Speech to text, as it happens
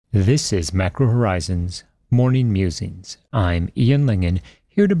This is Macro Horizons Morning Musings. I'm Ian Lingen,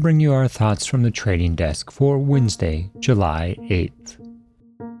 here to bring you our thoughts from the trading desk for Wednesday, July 8th.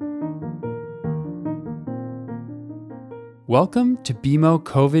 Welcome to BMO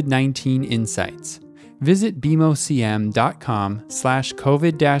COVID-19 Insights. Visit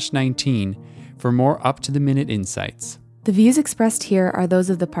bmocm.com/COVID-19 for more up-to-the-minute insights. The views expressed here are those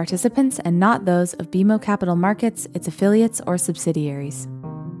of the participants and not those of BMO Capital Markets, its affiliates, or subsidiaries.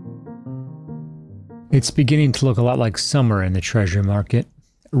 It's beginning to look a lot like summer in the Treasury market.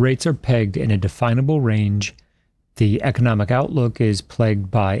 Rates are pegged in a definable range. The economic outlook is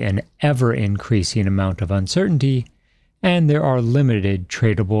plagued by an ever-increasing amount of uncertainty, and there are limited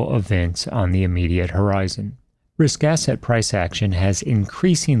tradable events on the immediate horizon. Risk asset price action has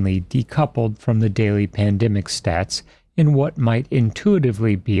increasingly decoupled from the daily pandemic stats in what might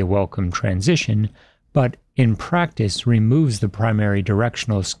intuitively be a welcome transition, but in practice removes the primary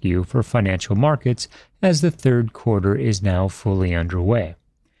directional skew for financial markets as the third quarter is now fully underway.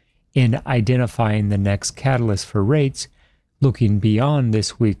 In identifying the next catalyst for rates, looking beyond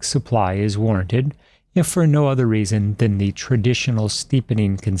this week's supply is warranted, if for no other reason than the traditional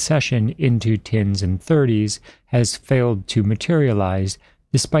steepening concession into 10s and 30s has failed to materialize,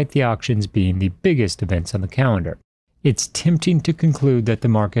 despite the auctions being the biggest events on the calendar. It's tempting to conclude that the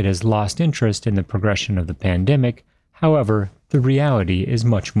market has lost interest in the progression of the pandemic. However, the reality is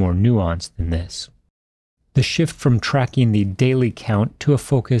much more nuanced than this. The shift from tracking the daily count to a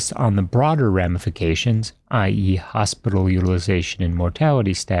focus on the broader ramifications, i.e. hospital utilization and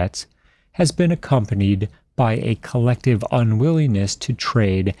mortality stats, has been accompanied by a collective unwillingness to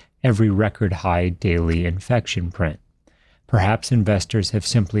trade every record-high daily infection print. Perhaps investors have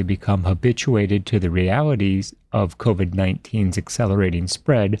simply become habituated to the realities of COVID-19's accelerating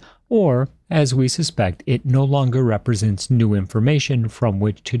spread, or, as we suspect, it no longer represents new information from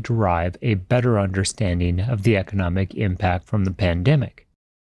which to derive a better understanding of the economic impact from the pandemic.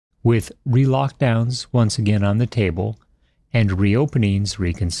 With re-lockdowns once again on the table and reopenings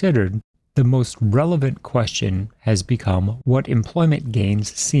reconsidered, the most relevant question has become what employment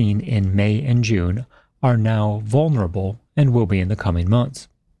gains seen in May and June are now vulnerable and will be in the coming months.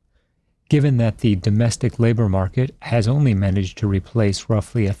 Given that the domestic labor market has only managed to replace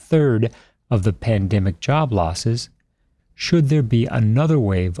roughly a third of the pandemic job losses, should there be another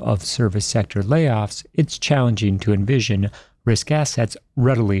wave of service sector layoffs, it's challenging to envision risk assets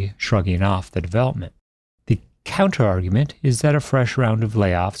readily shrugging off the development. The counterargument is that a fresh round of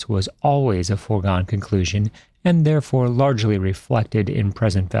layoffs was always a foregone conclusion and therefore largely reflected in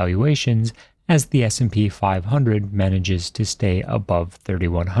present valuations as the S&P 500 manages to stay above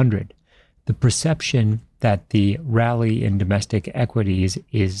 3,100. The perception that the rally in domestic equities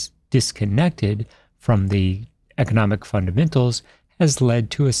is disconnected from the economic fundamentals has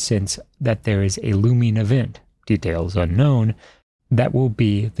led to a sense that there is a looming event, details unknown, that will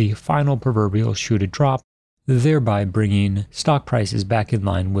be the final proverbial shoe to drop, thereby bringing stock prices back in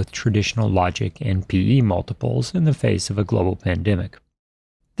line with traditional logic and PE multiples in the face of a global pandemic.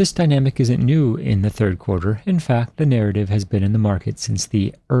 This dynamic isn't new in the third quarter. In fact, the narrative has been in the market since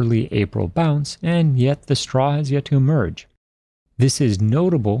the early April bounce, and yet the straw has yet to emerge. This is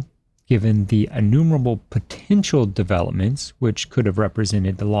notable given the innumerable potential developments which could have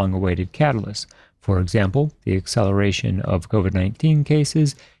represented the long-awaited catalyst. For example, the acceleration of COVID-19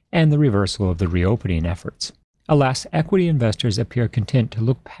 cases and the reversal of the reopening efforts. Alas, equity investors appear content to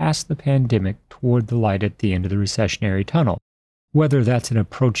look past the pandemic toward the light at the end of the recessionary tunnel. Whether that's an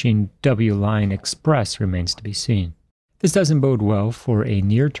approaching W-line express remains to be seen. This doesn't bode well for a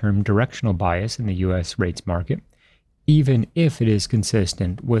near-term directional bias in the U.S. rates market, even if it is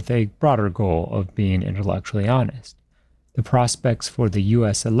consistent with a broader goal of being intellectually honest. The prospects for the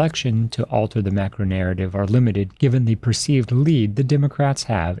U.S. election to alter the macro narrative are limited given the perceived lead the Democrats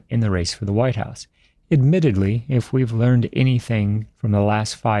have in the race for the White House. Admittedly, if we've learned anything from the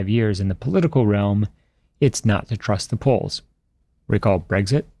last 5 years in the political realm, it's not to trust the polls. Recall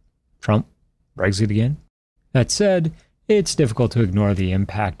Brexit? Trump? Brexit again? That said, it's difficult to ignore the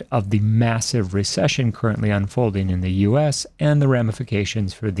impact of the massive recession currently unfolding in the U.S. and the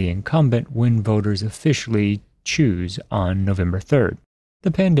ramifications for the incumbent when voters officially choose on November 3rd.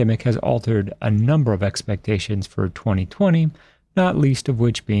 The pandemic has altered a number of expectations for 2020, not least of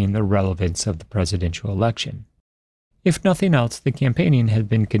which being the relevance of the presidential election. If nothing else, the campaigning has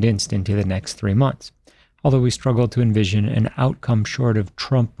been condensed into the next 3 months. Although we struggle to envision an outcome short of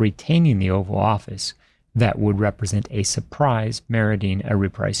Trump retaining the Oval Office, that would represent a surprise meriting a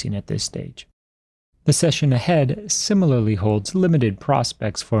repricing at this stage. The session ahead similarly holds limited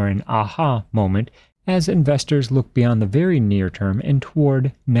prospects for an aha moment as investors look beyond the very near term and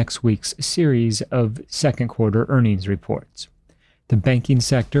toward next week's series of second quarter earnings reports. The banking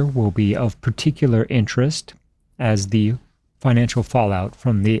sector will be of particular interest as the financial fallout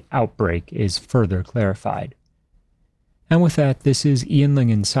from the outbreak is further clarified. And with that, this is Ian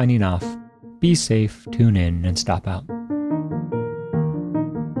Lingen signing off. Be safe, tune in, and stop out.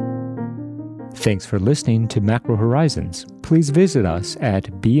 Thanks for listening to Macro Horizons. Please visit us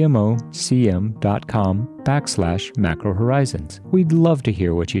at bmocm.com/Macro Horizons. We'd love to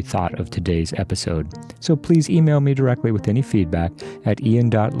hear what you thought of today's episode, so please email me directly with any feedback at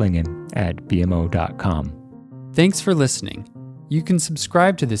ian.lingen@bmo.com. Thanks for listening. You can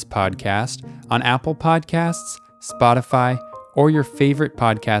subscribe to this podcast on Apple Podcasts, Spotify, or your favorite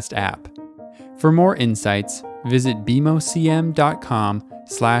podcast app. For more insights, visit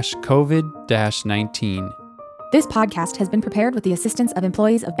bmocm.com/COVID-19. This podcast has been prepared with the assistance of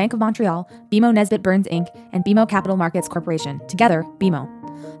employees of Bank of Montreal, BMO Nesbitt Burns Inc., and BMO Capital Markets Corporation, together, BMO.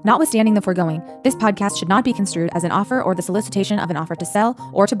 Notwithstanding the foregoing, this podcast should not be construed as an offer or the solicitation of an offer to sell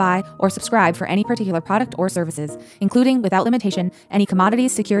or to buy or subscribe for any particular product or services, including, without limitation, any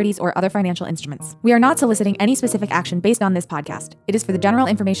commodities, securities, or other financial instruments. We are not soliciting any specific action based on this podcast. It is for the general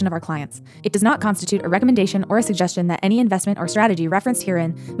information of our clients. It does not constitute a recommendation or a suggestion that any investment or strategy referenced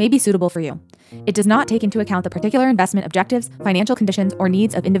herein may be suitable for you. It does not take into account the particular investment objectives, financial conditions, or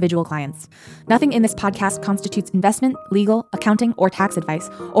needs of individual clients. Nothing in this podcast constitutes investment, legal, accounting, or tax advice,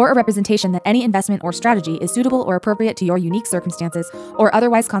 or a representation that any investment or strategy is suitable or appropriate to your unique circumstances, or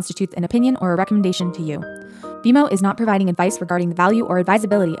otherwise constitutes an opinion or a recommendation to you. BMO is not providing advice regarding the value or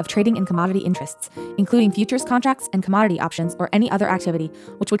advisability of trading in commodity interests, including futures contracts and commodity options or any other activity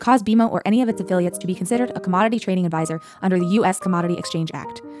which would cause BMO or any of its affiliates to be considered a commodity trading advisor under the U.S. Commodity Exchange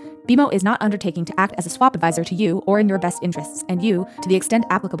Act. BMO is not undertaking to act as a swap advisor to you or in your best interests, and you, to the extent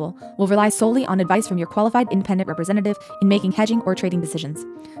applicable, will rely solely on advice from your qualified independent representative in making hedging or trading decisions.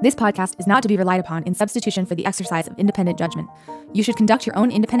 This podcast is not to be relied upon in substitution for the exercise of independent judgment. You should conduct your own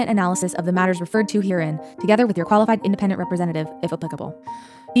independent analysis of the matters referred to herein, together with your qualified independent representative, if applicable.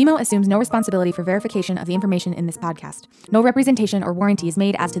 BMO assumes no responsibility for verification of the information in this podcast. No representation or warranty is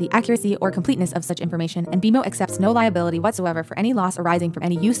made as to the accuracy or completeness of such information, and BMO accepts no liability whatsoever for any loss arising from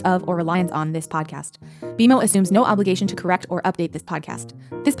any use of or reliance on this podcast. BMO assumes no obligation to correct or update this podcast.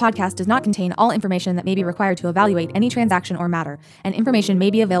 This podcast does not contain all information that may be required to evaluate any transaction or matter, and information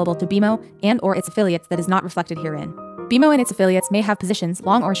may be available to BMO and/or its affiliates that is not reflected herein. BMO and its affiliates may have positions,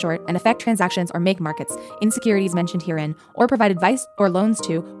 long or short, and affect transactions or make markets in securities mentioned herein, or provide advice or loans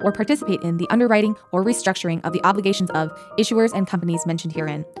to, or participate in the underwriting or restructuring of the obligations of issuers and companies mentioned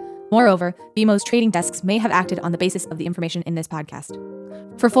herein. Moreover, BMO's trading desks may have acted on the basis of the information in this podcast.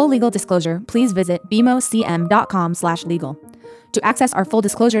 For full legal disclosure, please visit bmocm.com/legal. To access our full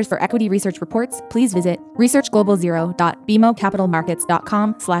disclosures for equity research reports, please visit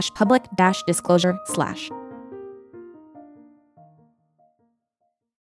researchglobalzero.bmocapitalmarkets.com/public-disclosure/.